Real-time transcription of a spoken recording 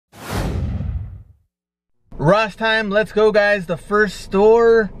Ross time, let's go guys. The first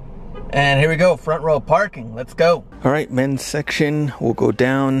store. And here we go, front row parking, let's go. All right, men's section, we'll go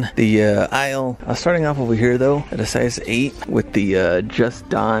down the aisle. Starting off over here though, at a size 8 with the Just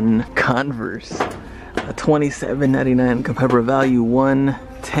Don Converse. $27.99, comparable value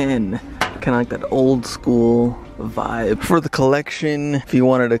 $110. Kind of like that old school vibe. For the collection, if you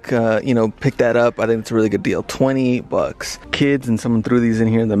wanted to, you know, pick that up, I think it's a really good deal. 20 bucks. Kids, and someone threw these in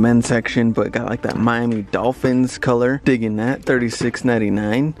here in the men's section, but got like that Miami Dolphins color. Digging that,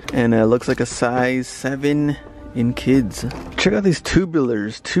 $36.99. And it looks like a size 7 in kids. Check out these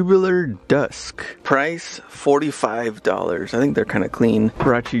tubulars, Tubular Dusk. Price $45. I think they're kind of clean.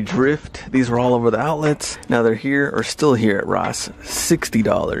 Karachi Drift. These were all over the outlets. Now they're here, or still here at Ross.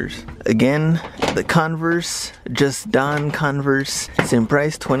 $60. Again, the Converse, Just Don Converse. Same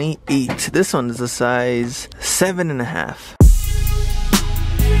price, $28. This one is a size 7.5.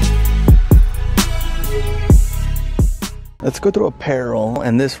 Let's go through apparel,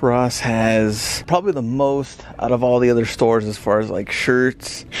 and this Ross has probably the most out of all the other stores as far as like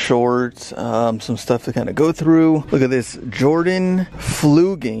shirts, shorts, some stuff to kind of go through. Look at this Jordan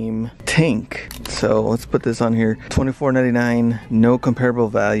Flu Game tank. So let's put this on here. $24.99, no comparable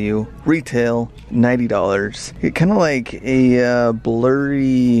value. Retail, $90. It kind of like a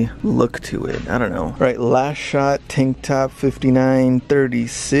blurry look to it. I don't know. All right, Last Shot tank top, $59,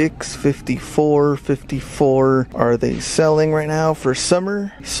 $36, $54, $54. Are they selling right now for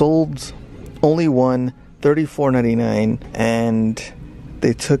summer? Sold only one, $34.99, and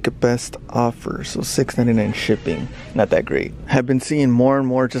they took a best offer, so $6.99 shipping. Not that great. Have been seeing more and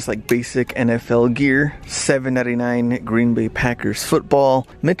more just like basic NFL gear. $7.99 Green Bay Packers football.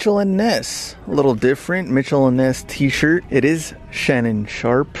 Mitchell & Ness, a little different. Mitchell & Ness t-shirt. It is Shannon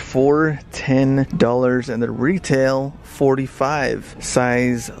Sharp for $10, and the retail $45,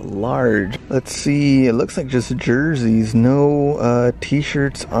 size large. Let's see, it looks like just jerseys, no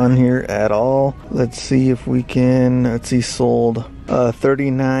t-shirts on here at all. Let's see if we can, let's see, sold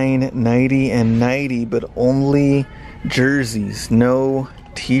 $39, $90, and $90, but only jerseys, no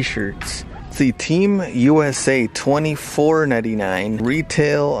t-shirts. See, Team USA, $24.99.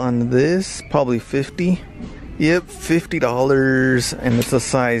 Retail on this, probably $50. Yep, $50, and it's a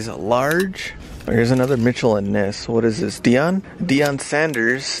size large. Here's another Mitchell & Ness. What is this? Deion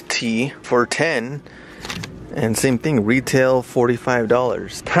Sanders tee for $10. And same thing, retail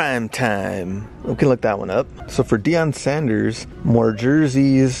 $45. Prime time. We can look that one up. So for Deion Sanders, more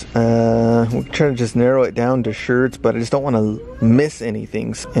jerseys. We'll try to just narrow it down to shirts, but I just don't want to miss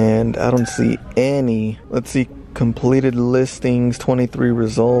anything. And I don't see any. Let's see, completed listings, 23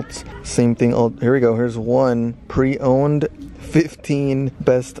 results. Same thing. Oh, here we go. Here's one pre-owned. 15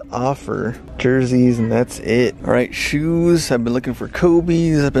 best offer jerseys, and that's it. All right, shoes. I've been looking for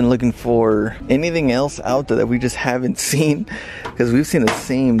Kobe's. I've been looking for anything else out there that we just haven't seen, because we've seen the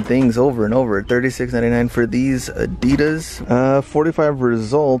same things over and over. $36.99 for these Adidas. 45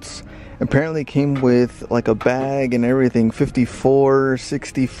 results. Apparently came with like a bag and everything. 54,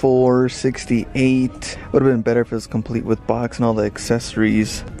 64, 68. Would have been better if it was complete with box and all the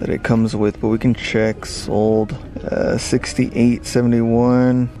accessories that it comes with, but we can check. Sold 68,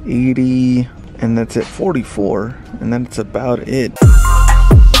 71, 80, and that's at 44, and that's about it.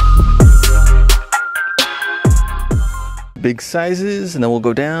 Big sizes, and then we'll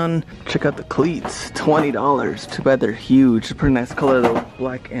go down. Check out the cleats, $20. Too bad they're huge. Pretty nice color though,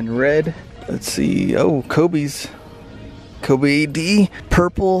 black and red. Let's see. Oh, Kobe's. Kobe AD,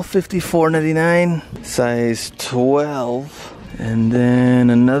 purple, $54.99, size 12. And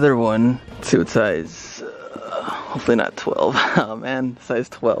then another one. Let's see what size. Hopefully not 12. Oh man, size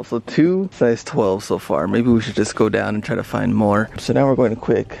 12. So 2 size 12 so far. Maybe we should just go down and try to find more. So now we're going to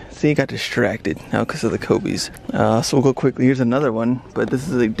quick. See, got distracted now because of the Kobe's. So we'll go quickly. Here's another one, but this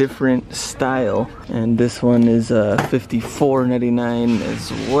is a different style. And this one is $54.99 as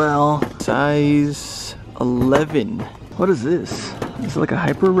well. Size 11. What is this? Is it like a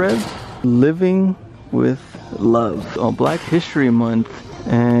hyper rev? Living with Love. Oh, Black History Month.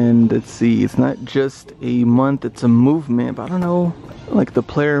 And let's see, it's not just a month, it's a movement, but I don't know, like the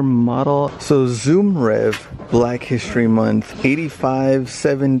player model. So Zoom Rev, Black History Month, 85,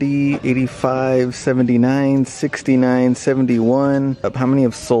 70, 85, 79, 69, 71. How many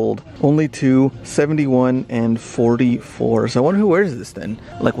have sold? Only 2, 71, and 44. So I wonder who wears this then?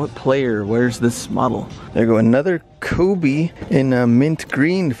 Like what player wears this model? There you go, another Kobe in mint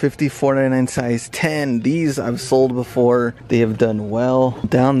green, $54.99, size 10. These I've sold before. They have done well.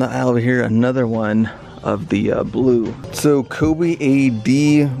 Down the aisle over here, another one of the blue. So Kobe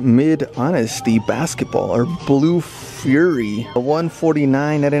AD Mid Honesty basketball, or blue Fury, a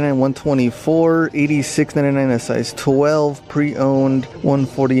 149.99, 124, 86.99, a size 12, pre-owned,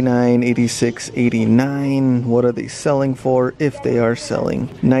 149, 86, 89. What are they selling for? If they are selling,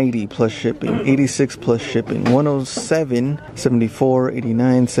 90 plus shipping, 86 plus shipping, 107, 74,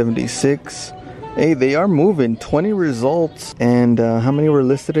 89, 76. Hey, they are moving. 20 results. And how many were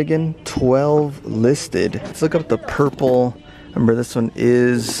listed again? 12 listed. Let's look up the purple. Remember, this one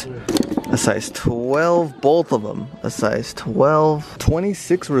is a size 12. Both of them a size 12.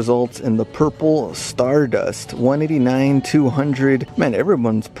 26 results in the purple Stardust. 189, 200. Man,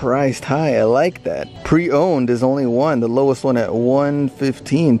 everyone's priced high. I like that. Pre-owned is only one. The lowest one at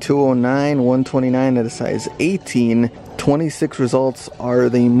 115, 209, 129 at a size 18. 26 results. Are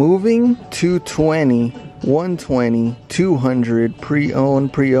they moving? 220, 120, 200,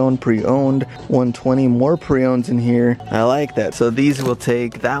 pre-owned, 120, more pre-owns in here. I like that. So these we'll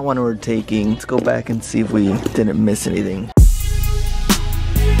take. That one we're taking. Let's go back and see if we didn't miss anything.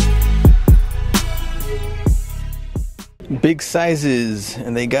 Big sizes,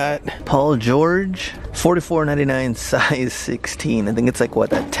 and they got Paul George, $44.99, size 16. I think it's like, what,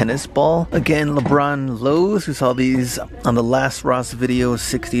 that tennis ball? Again, LeBron lows. We saw these on the last Ross video,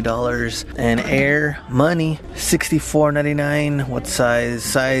 $60. And Air Money, $64.99. What size?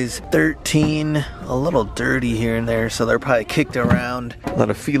 Size 13. A little dirty here and there, so they're probably kicked around. A lot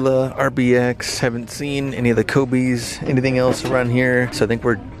of Fila, RBX. Haven't seen any of the Kobe's, anything else around here. So I think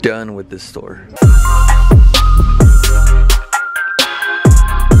we're done with this store.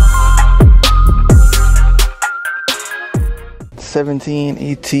 17,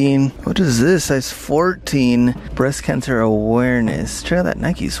 18. What is this? Size 14. Breast cancer awareness. Check out that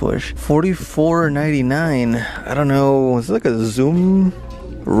Nike swoosh. $44.99. I don't know. Is it like a Zoom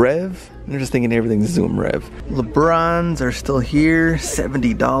Rev? I'm just thinking everything's Zoom Rev. LeBrons are still here,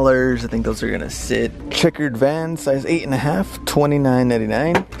 $70. I think those are gonna sit. Checkered Vans, size 8.5,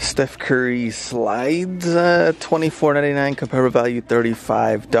 $29.99. Steph Curry slides, $24.99. Comparable value,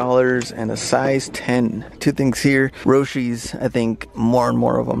 $35, and a size 10. Two things here. Roshi's, I think more and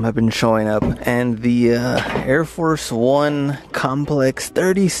more of them have been showing up, and the Air Force One Complex,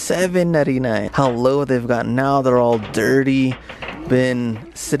 $37.99. How low they've gotten now? They're all dirty. Been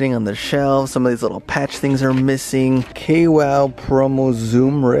sitting on the shelf. Some of these little patch things are missing. KWOW promo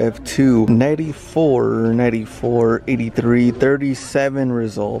Zoom Rev 2, 94, 94, 83, 37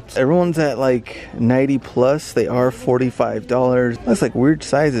 results. Everyone's at like 90 plus. They are $45. Looks like weird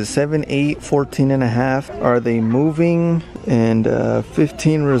sizes, 7, 8, 14 and a half. Are they moving? And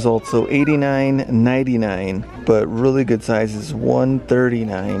 15 results, so 89, 99. But really good sizes,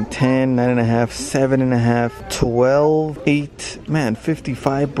 139, 10, 9.5, 7.5, 12, 8, man,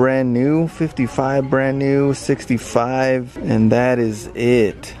 55 brand new, 55 brand new, 65, and that is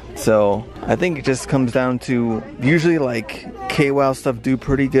it. So I think it just comes down to, usually like KWOW stuff do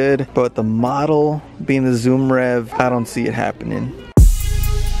pretty good, but the model being the Zoom Rev, I don't see it happening.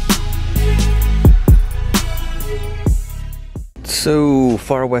 So,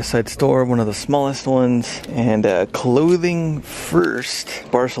 Far West Side store, one of the smallest ones. And clothing first.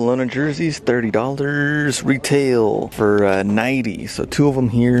 Barcelona jerseys, $30. Retail for $90. So 2 of them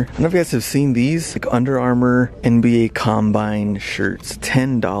here. I don't know if you guys have seen these. Like Under Armour NBA Combine shirts,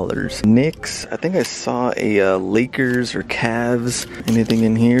 $10. Knicks, I think I saw a Lakers or Cavs. Anything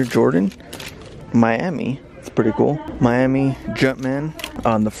in here? Jordan? Miami. It's pretty cool. Miami Jumpman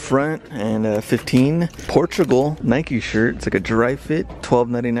on the front, and 15. Portugal Nike shirt. It's like a dry fit,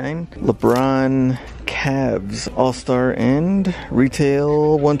 $12.99. LeBron Cavs All-Star End.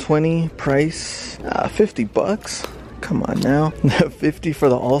 Retail $120. Price $50. Come on now. $50 for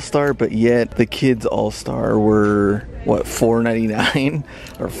the All-Star, but yet the kids All-Star were what, $4.99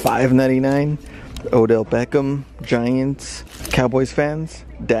 or $5.99. Odell Beckham, Giants, Cowboys fans,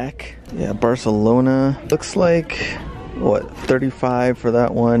 Dak, yeah, Barcelona. Looks like, what, 35 for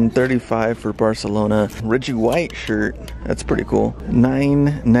that one, 35 for Barcelona. Reggie White shirt, that's pretty cool,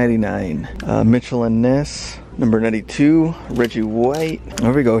 $9.99. Mitchell and Ness, number 92, Reggie White.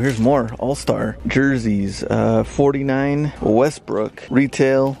 There we go, here's more All-Star jerseys. 49, Westbrook,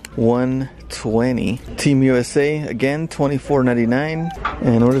 retail $120. Team USA, again, $24.99.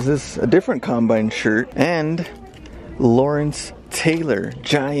 And what is this? A different Combine shirt. And Lawrence Taylor,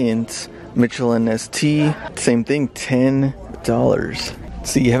 Giants, Mitchell and ST, same thing, $10.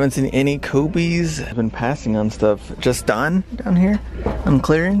 See, you haven't seen any Kobe's. I've been passing on stuff. Just Don down here on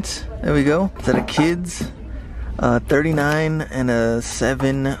clearance. There we go. Is that a kid's? 39 and a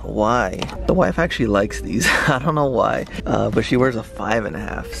 7Y. The wife actually likes these. I don't know why, but she wears a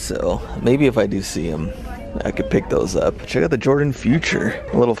 5.5. So maybe if I do see them, I could pick those up. Check out the Jordan Future,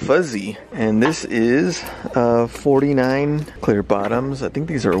 a little fuzzy. And this is 49 clear bottoms. I think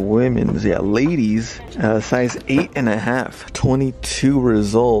these are women's, yeah, ladies, size 8.5, 22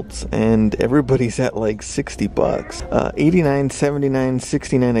 results, and everybody's at like 60 bucks. 89, 79,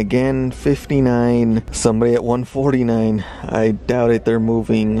 69 again, 59, somebody at 149. I doubt it, they're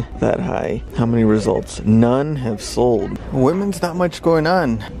moving that high. How many results? None have sold. Women's not much going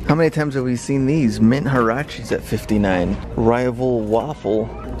on. How many times have we seen these? Mint Harachis at 59, Rival Waffle,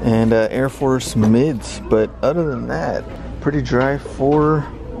 and Air Force Mids. But other than that, pretty dry for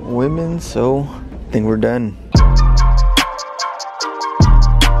women, so I think we're done.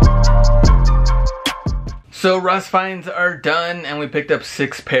 So Ross finds are done, and we picked up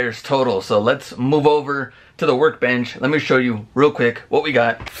 6 pairs total. So let's move over to the workbench. Let me show you real quick what we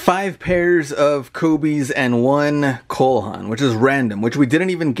got. 5 pairs of Kobe's and 1 Kolhan, which is random, which we didn't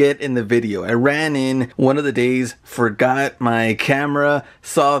even get in the video. I ran in one of the days, forgot my camera,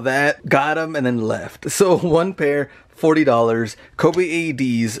 saw that, got them, and then left. So 1 pair, $40. Kobe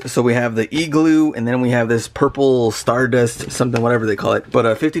ADs, so we have the Igloo, and then we have this purple Stardust, something, whatever they call it, but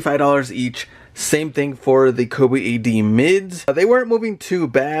 $55 each. Same thing for the Kobe AD mids. They weren't moving too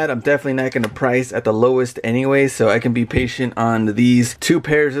bad. I'm definitely not going to price at the lowest anyway, so I can be patient on these 2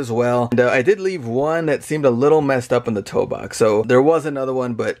 pairs as well. And I did leave one that seemed a little messed up in the toe box, so there was another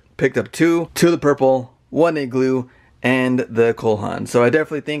one, but picked up 2 the purple, 1 Igloo, and the Kolhan. So I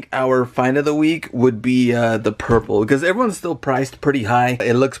definitely think our find of the week would be the purple, because everyone's still priced pretty high.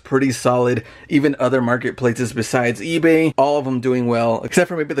 It looks pretty solid. Even other marketplaces besides eBay, all of them doing well, except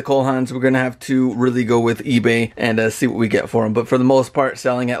for maybe the Kolhans. We're gonna have to really go with eBay and see what we get for them. But for the most part,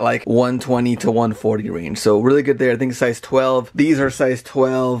 selling at like 120 to 140 range. So really good there. I think size 12. These are size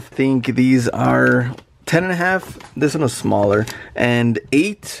 12. I think these are 10.5, this one was smaller, and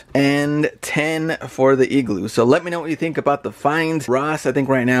 8 and 10 for the Igloo. So let me know what you think about the finds. Ross, I think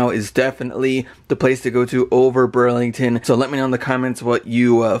right now is definitely the place to go to over Burlington. So let me know in the comments what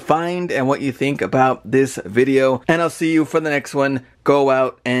you find and what you think about this video. And I'll see you for the next one. Go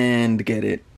out and get it.